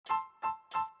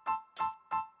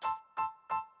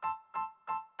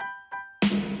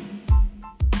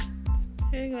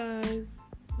Hey guys,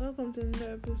 welcome to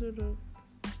another episode of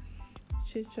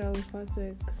Chit Chat with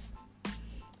Fatex.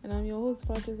 And I'm your host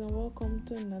Fatex, and welcome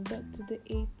to the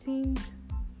 18th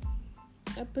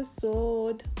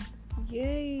episode.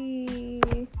 Yay!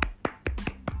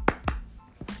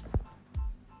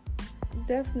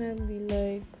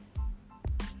 Definitely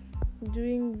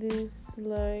doing this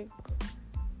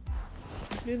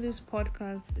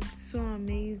podcast, it's so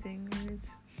amazing, and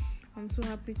I'm so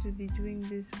happy to be doing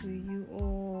this with you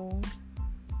all.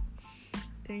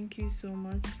 Thank you so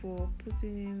much for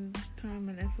putting in time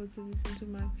and effort to listen to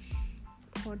my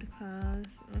podcast.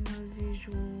 And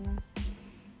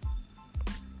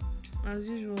as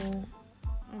usual,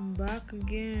 I'm back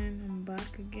again.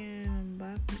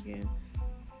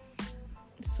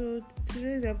 So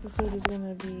today's episode is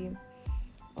gonna be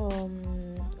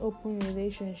open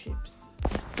relationships.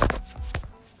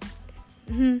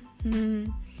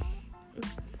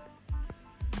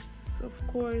 Of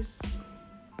course,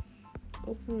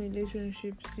 open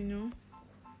relationships,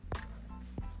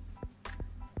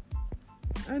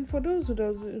 And for those who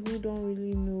don't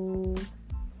really know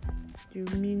the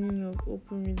meaning of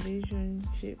open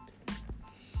relationship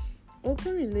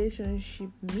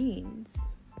means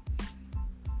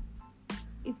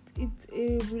it's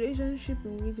a relationship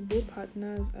in which both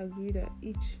partners agree that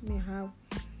each may have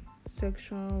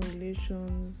sexual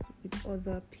relations with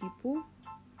other people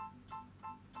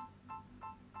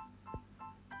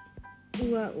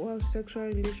who have sexual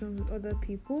relations with other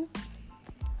people,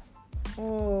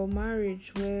 or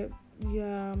marriage where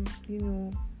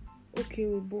okay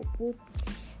with both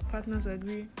partners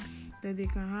agree that they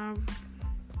can have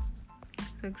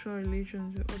sexual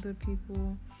relations with other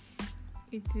people.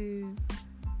 It is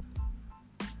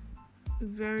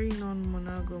very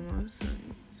non-monogamous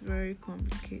and it's very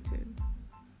complicated.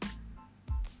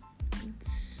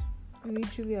 It's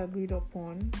mutually agreed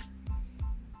upon.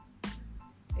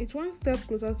 It's one step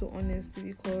closer to honesty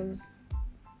because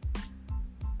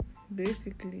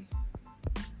basically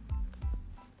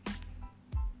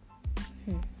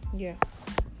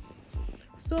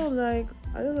so I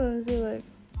just want to say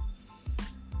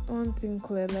one thing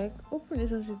clear, open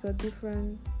relationships are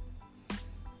different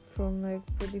from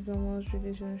polygamous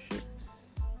relationships.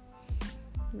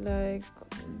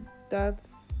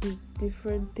 That's a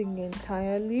different thing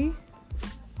entirely,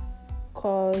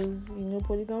 cause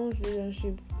polygamous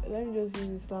relationship, let me just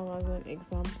use Islam as an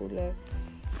example.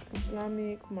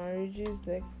 Islamic marriages,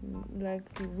 the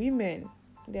women,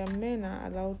 their men are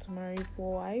allowed to marry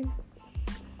 4 wives,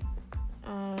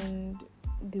 and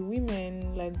the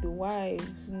women, the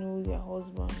wives, know their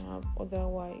husband have other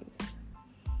wives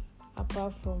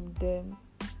apart from them.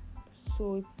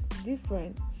 So it's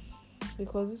different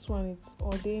because this one, it's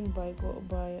ordained by God,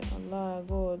 by Allah,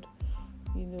 God.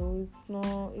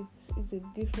 It's a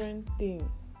different thing.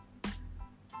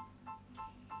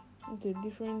 It's a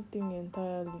different thing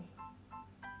entirely,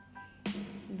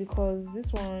 because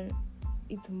this one,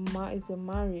 it's a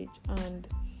marriage, and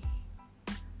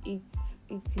it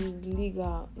is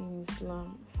legal in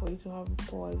Islam for you to have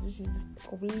 4 wives, which is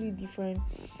completely different.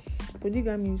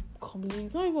 Polygamy is completely,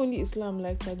 it's not even only Islam,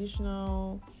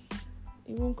 traditional,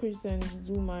 even Christians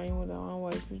do marry more than 1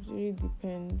 wife. It really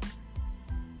depends.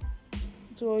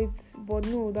 So but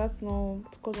no, that's not,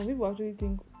 because some people actually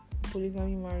think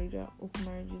polygamy marriage or open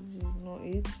marriages is not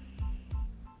it.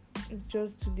 It's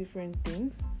just 2 different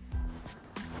things.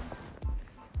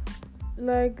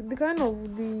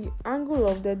 The angle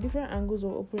of the different angles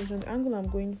of operation, the angle I'm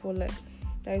going for, that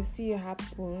I see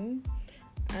happen,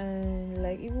 and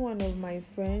even one of my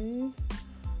friends,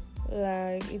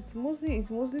 it's mostly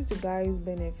to guys'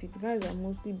 benefit. Guys are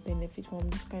mostly benefit from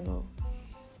this kind of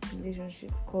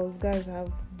relationship, because guys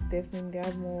they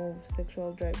have more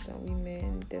sexual drive than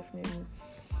women, definitely.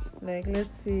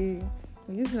 Let's say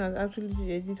this has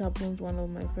actually this happened to one of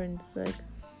my friends.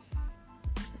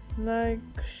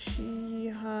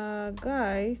 Her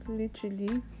guy,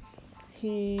 literally,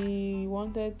 he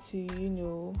wanted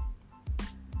to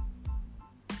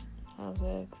have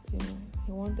sex,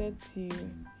 he wanted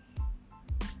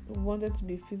to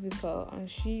be physical, and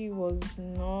she was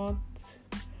not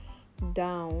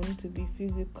down to be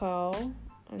physical.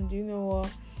 And you know what,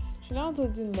 she now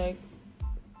told him,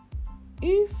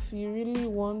 if you really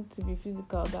want to be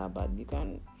physical that bad, you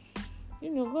can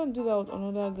go and do that with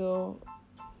another girl,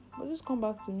 but just come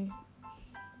back to me.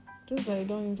 Just that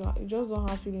you just don't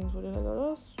have feelings for them.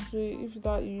 Just say if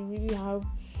that you really have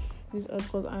this urge,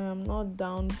 because I am not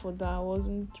down for that. I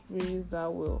wasn't raised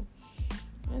that well.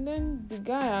 And then the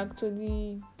guy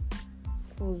actually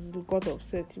got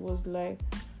upset. He was like,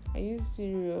 are you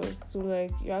serious? So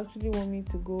you actually want me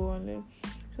to go? And then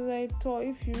she So I thought,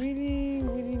 if you really,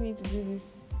 really need to do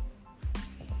this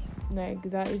like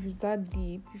that, if it's that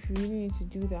deep, if you really need to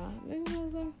do that, then I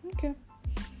was like, okay.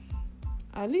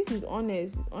 At least it's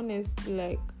honest. It's honest,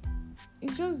 like,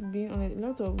 it's just being honest. A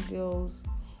lot of girls,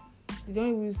 they don't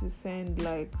even use to send,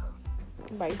 like,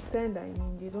 by send I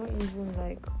mean they don't even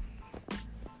like,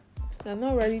 they're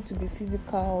not ready to be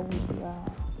physical with their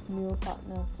male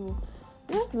partner. So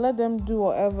just let them do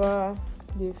whatever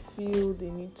they feel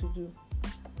they need to do.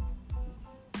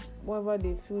 Whatever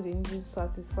they feel they need to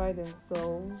satisfy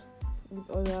themselves with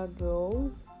other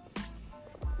girls.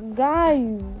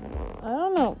 Guys, I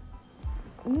don't know.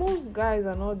 Most guys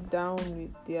are not down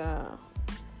with their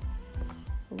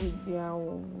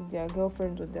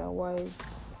girlfriends or their wives.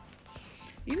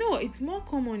 You know, it's more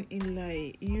common in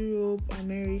like Europe,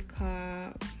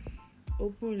 America,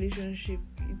 open relationship.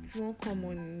 It's more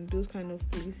common in those kind of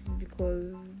places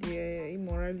because their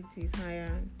immorality is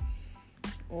higher,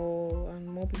 and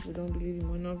more people don't believe in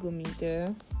monogamy there.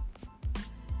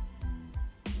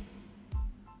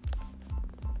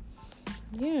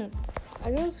 Yeah,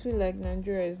 I just feel like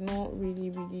Nigeria is not really,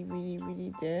 really, really,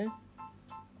 really there.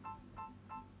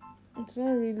 It's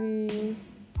not really.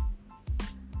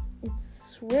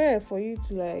 It's rare for you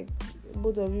to like,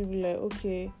 both of you be like,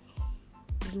 okay,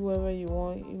 do whatever you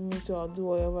want. Me too, I'll do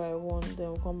whatever I want. Then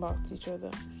we'll come back to each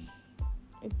other.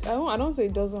 I don't say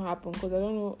it doesn't happen because I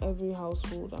don't know every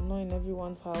household. I'm not in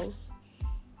everyone's house,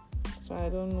 so I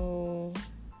don't know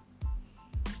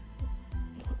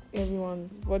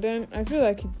everyone's. But then I feel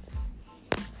like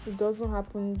it doesn't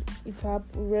happen. It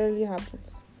rarely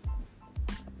happens.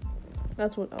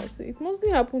 That's what I'll say. It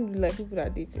mostly happens with like people that are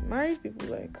dating. Married people,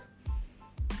 like,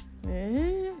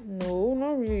 no,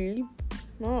 not really.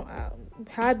 No,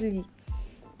 hardly.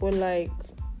 But like,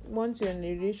 once you're in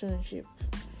a relationship,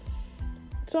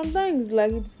 sometimes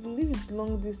like if it's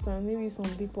long distance, maybe some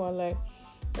people are like,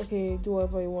 okay, do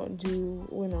whatever you want to do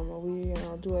when I'm away, and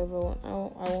I'll do whatever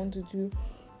I want to do.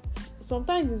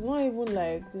 Sometimes it's not even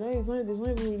like, there's not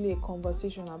even really a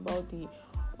conversation about the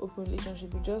open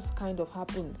relationship. It just kind of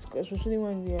happens, especially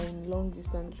when we are in long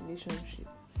distance relationship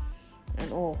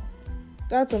and all.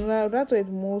 That's why it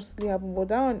mostly happens. But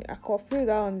that one, I feel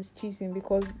that one is cheating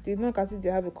because they not as if they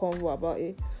have a convo about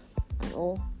it and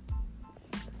all.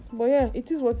 But yeah, it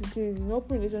is what it is.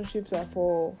 Open relationships are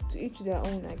to each their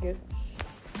own, I guess.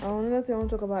 Another thing I want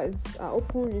to talk about is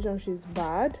open relationships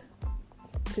bad.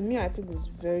 To me, I feel it's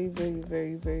very, very,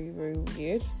 very, very, very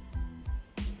weird.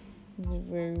 It's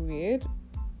very weird.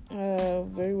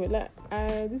 Very weird. Like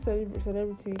this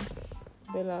celebrity,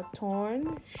 Bella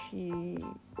Thorne, she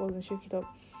wasn't Shake It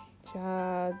Up. She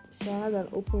had an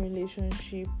open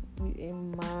relationship with a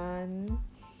man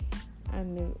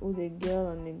and with a girl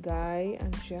and a guy,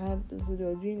 and they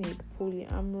were doing a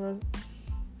polyamorous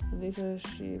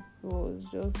relationship. It was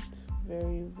just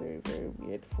very, very, very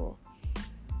weird for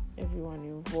everyone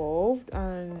involved.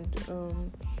 And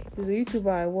there's a YouTuber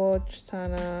I watched,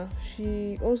 Tana.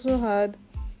 She also had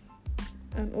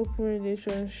an open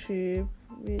relationship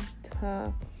with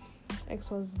her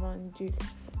ex-husband, Jake.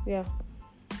 Yeah,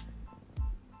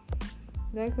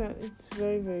 it's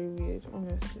very, very weird,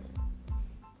 honestly.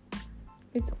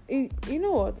 You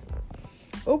know what?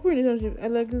 Open relationship,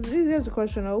 like, this is the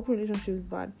question. Are open relationships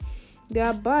bad? They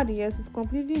are bad, yes. It's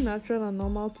completely natural and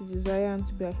normal to desire and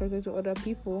to be attracted to other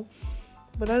people,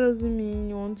 but that doesn't mean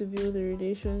you want to build a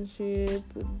relationship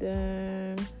with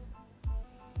them.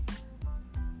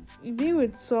 Being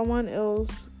with someone else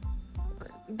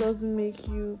doesn't make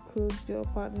you close to your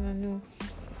partner. No,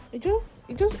 it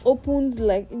just opens,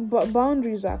 like,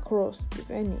 boundaries are crossed, if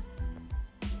any.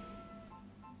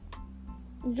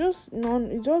 It's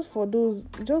just for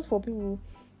people.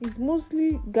 It's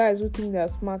mostly guys who think they're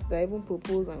smart that even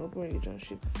propose an open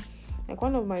relationship. Like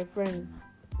one of my friends,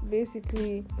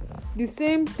 basically the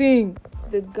same thing.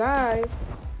 The guy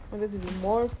wanted to be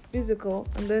more physical,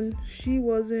 and then she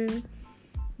wasn't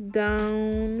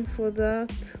down for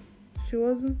that. She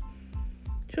wasn't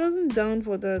down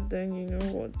for that. Then you know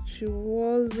what? She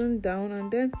wasn't down, and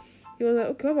then he was like,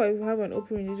 okay, how about if we have an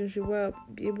open relationship where I'll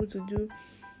be able to do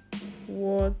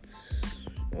what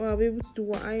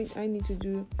I need to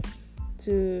do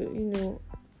to,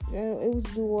 I'm able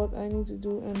to do what I need to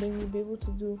do, and then you'll be able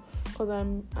to do, because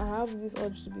I have this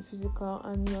urge to be physical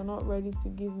and you're not ready to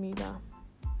give me that.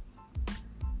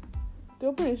 The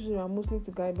open relationship are mostly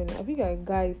to guy benefit. I think like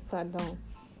guys sat down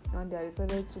and they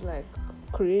decided to like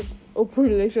create open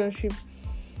relationship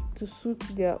to suit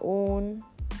their own,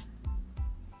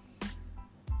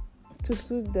 to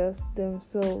suit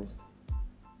themselves.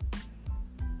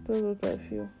 That's what I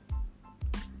feel.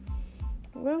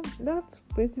 Well, that's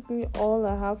basically all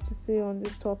I have to say on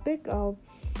this topic. I'll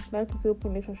like to say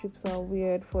open relationships are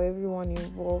weird for everyone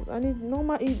involved, and it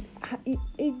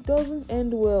doesn't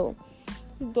end well.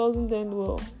 It doesn't end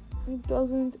well. It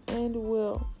doesn't end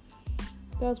well.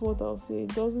 That's what I'll say.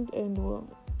 It doesn't end well.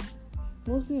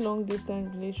 Mostly long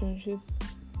distance relationships.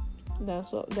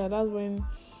 That's when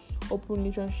open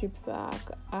relationships are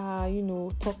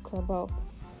talked about.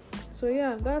 So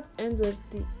yeah, that ends up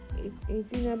the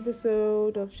 18th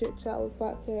episode of Chit Chat with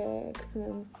Fatex,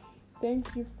 and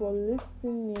thank you for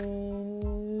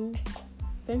listening.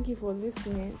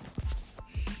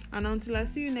 And until I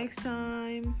see you next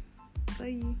time,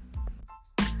 bye.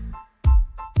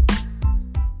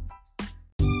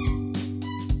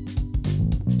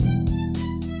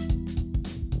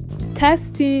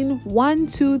 Testing 1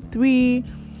 2 3.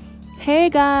 Hey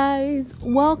guys,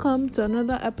 welcome to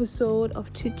another episode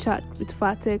of Chit Chat with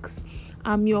Fatex.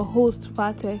 I'm your host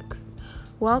Fatex.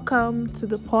 Welcome to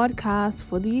the podcast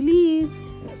for the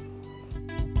elites.